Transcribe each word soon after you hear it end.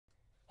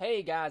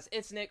Hey guys,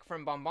 it's Nick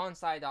from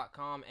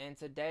Bonsai.com, and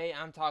today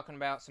I'm talking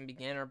about some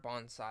beginner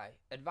bonsai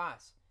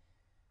advice.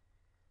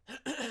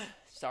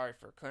 Sorry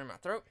for clearing my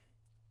throat.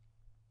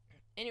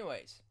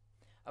 Anyways,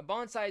 a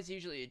bonsai is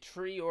usually a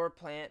tree or a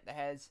plant that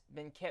has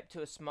been kept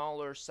to a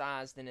smaller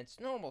size than its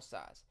normal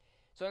size.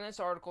 So in this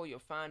article, you'll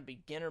find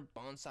beginner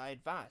bonsai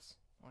advice.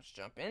 Let's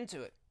jump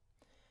into it.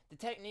 The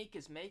technique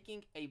is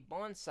making a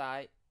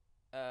bonsai.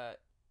 The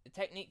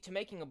technique to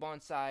making a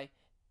bonsai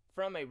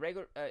from a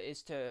regular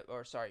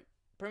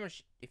pretty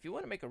much, if you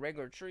want to make a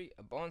regular tree,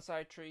 a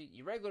bonsai tree,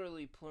 you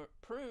regularly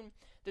prune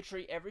the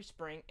tree every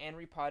spring and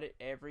repot it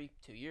every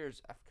 2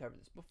 years. I've covered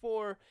this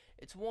before.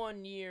 It's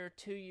 1 year,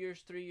 2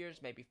 years, 3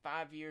 years, maybe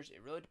 5 years.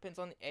 It really depends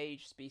on the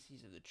age,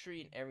 species of the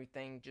tree, and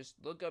everything. Just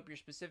look up your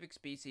specific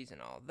species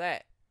and all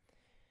that.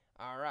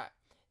 Alright.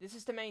 This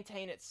is to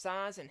maintain its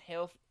size and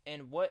health,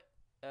 and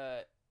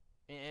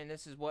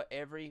this is what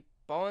every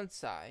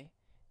bonsai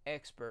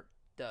expert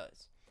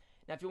does.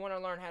 Now, if you want to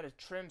learn how to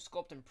trim,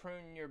 sculpt, and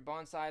prune your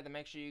bonsai, then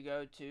make sure you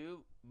go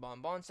to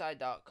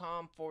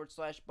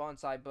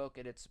bonsai.com/bonsai book.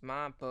 It's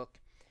my book,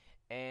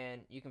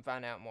 and you can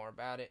find out more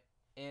about it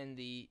if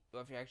you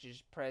actually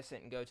just press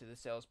it and go to the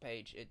sales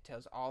page, it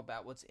tells all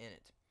about what's in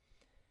it.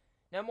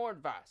 Now, more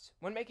advice.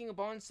 When making a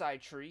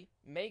bonsai tree,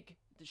 make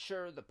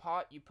sure the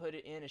pot you put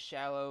it in is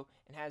shallow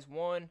and has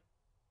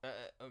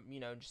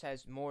just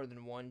has more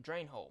than one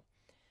drain hole.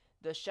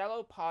 The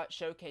shallow pot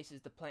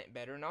showcases the plant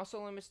better and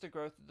also limits the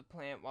growth of the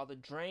plant, while the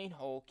drain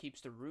hole keeps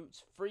the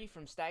roots free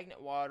from stagnant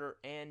water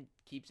and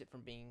keeps it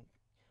from being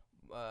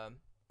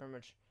pretty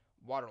much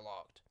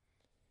waterlogged.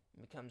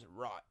 It becomes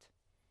rot.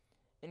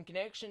 In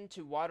connection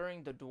to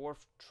watering the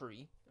dwarf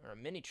tree, or a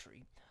mini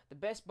tree, the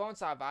best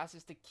bonsai advice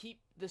is to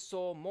keep the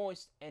soil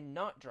moist and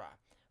not dry.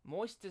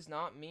 Moist does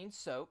not mean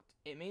soaked.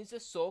 It means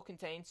the soil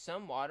contains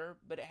some water,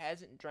 but it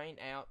hasn't drained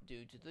out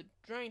due to the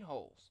drain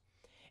holes.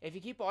 If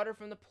you keep water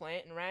from the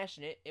plant and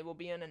ration it, it will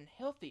be an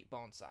unhealthy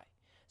bonsai.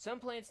 Some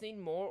plants need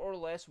more or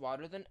less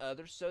water than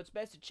others, so it's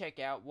best to check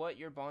out what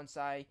your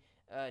bonsai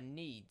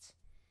needs.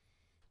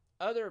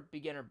 Other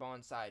beginner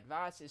bonsai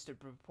advice is to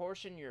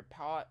proportion your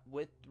pot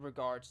with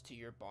regards to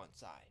your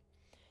bonsai.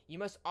 You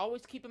must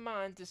always keep in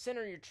mind to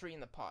center your tree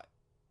in the pot.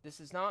 This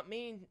does not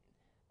mean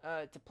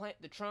to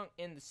plant the trunk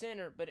in the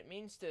center, but it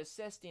means to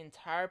assess the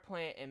entire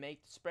plant and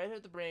make the spread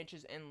of the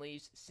branches and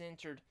leaves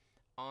centered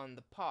on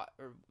the pot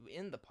or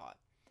in the pot.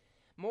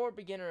 More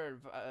beginner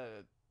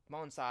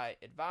bonsai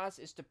advice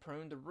is to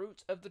prune the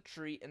roots of the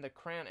tree and the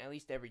crown at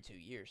least every 2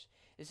 years.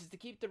 This is to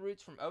keep the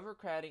roots from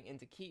overcrowding and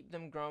to keep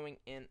them growing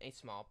in a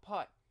small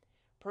pot.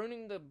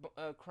 Pruning the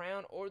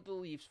crown or the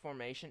leaves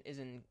formation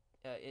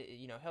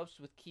helps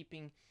with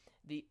keeping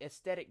the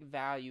aesthetic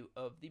value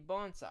of the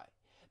bonsai.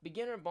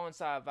 Beginner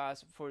bonsai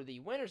advice for the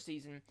winter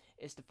season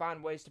is to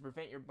find ways to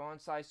prevent your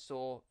bonsai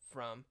soil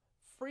from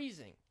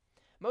freezing.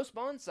 Most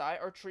bonsai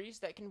are trees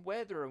that can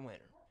weather a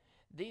winter.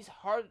 These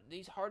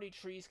hardy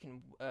trees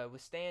can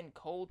withstand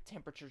cold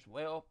temperatures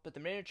well, but the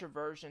miniature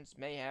versions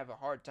may have a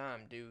hard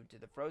time due to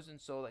the frozen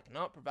soil that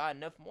cannot provide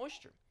enough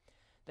moisture.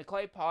 The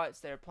clay pots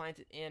they are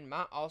planted in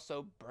might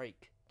also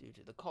break due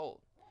to the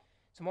cold.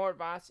 Some more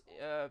advice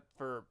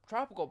for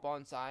tropical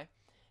bonsai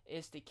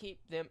is to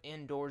keep them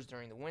indoors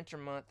during the winter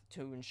month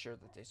to ensure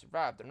that they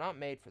survive. They're not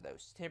made for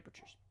those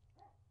temperatures.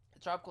 The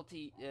tropical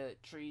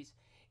trees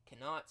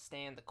cannot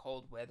stand the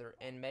cold weather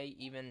and may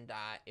even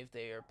die if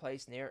they are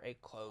placed near a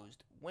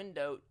closed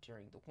window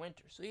during the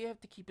winter. So you have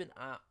to keep an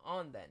eye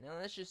on that. Now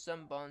that's just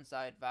some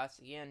bonsai advice.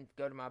 Again,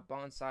 go to my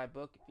bonsai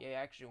book if you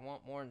actually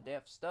want more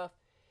in-depth stuff.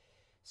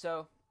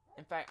 So,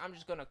 in fact, I'm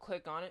just going to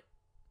click on it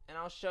and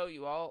I'll show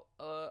you all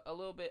a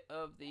little bit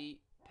of the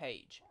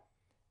page.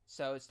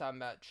 So it's talking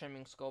about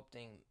trimming,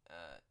 sculpting.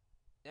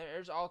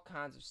 There's all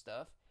kinds of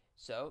stuff.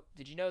 So,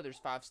 did you know there's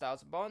 5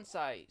 styles of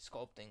bonsai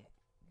sculpting?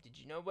 Did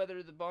you know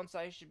whether the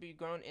bonsai should be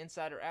grown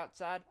inside or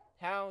outside?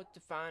 How to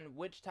find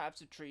which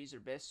types of trees are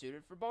best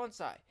suited for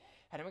bonsai?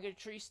 How to make a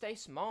tree stay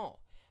small?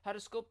 How to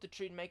sculpt the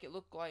tree to make it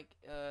look like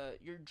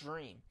your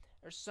dream?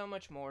 There's so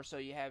much more. So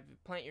you have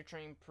plant your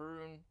tree,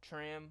 prune,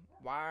 trim,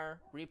 wire,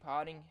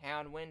 repotting,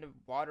 how and when to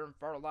water and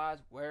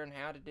fertilize, where and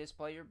how to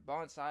display your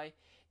bonsai,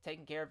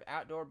 taking care of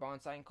outdoor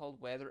bonsai in cold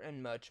weather,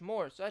 and much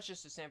more. So that's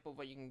just a sample of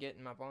what you can get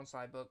in my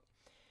bonsai book.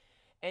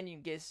 And you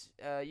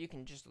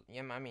can just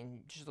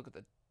look at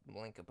the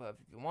link above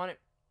if you want it.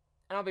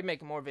 And I'll be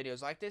making more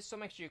videos like this, so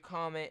make sure you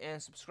comment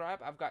and subscribe.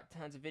 I've got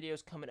tons of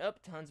videos coming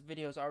up, tons of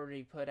videos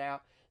already put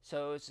out,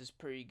 so this is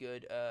pretty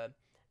good,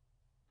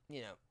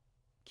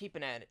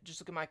 keeping at it. Just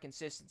look at my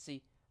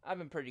consistency. I've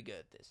been pretty good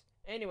at this.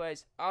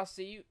 Anyways, I'll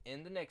see you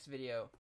in the next video.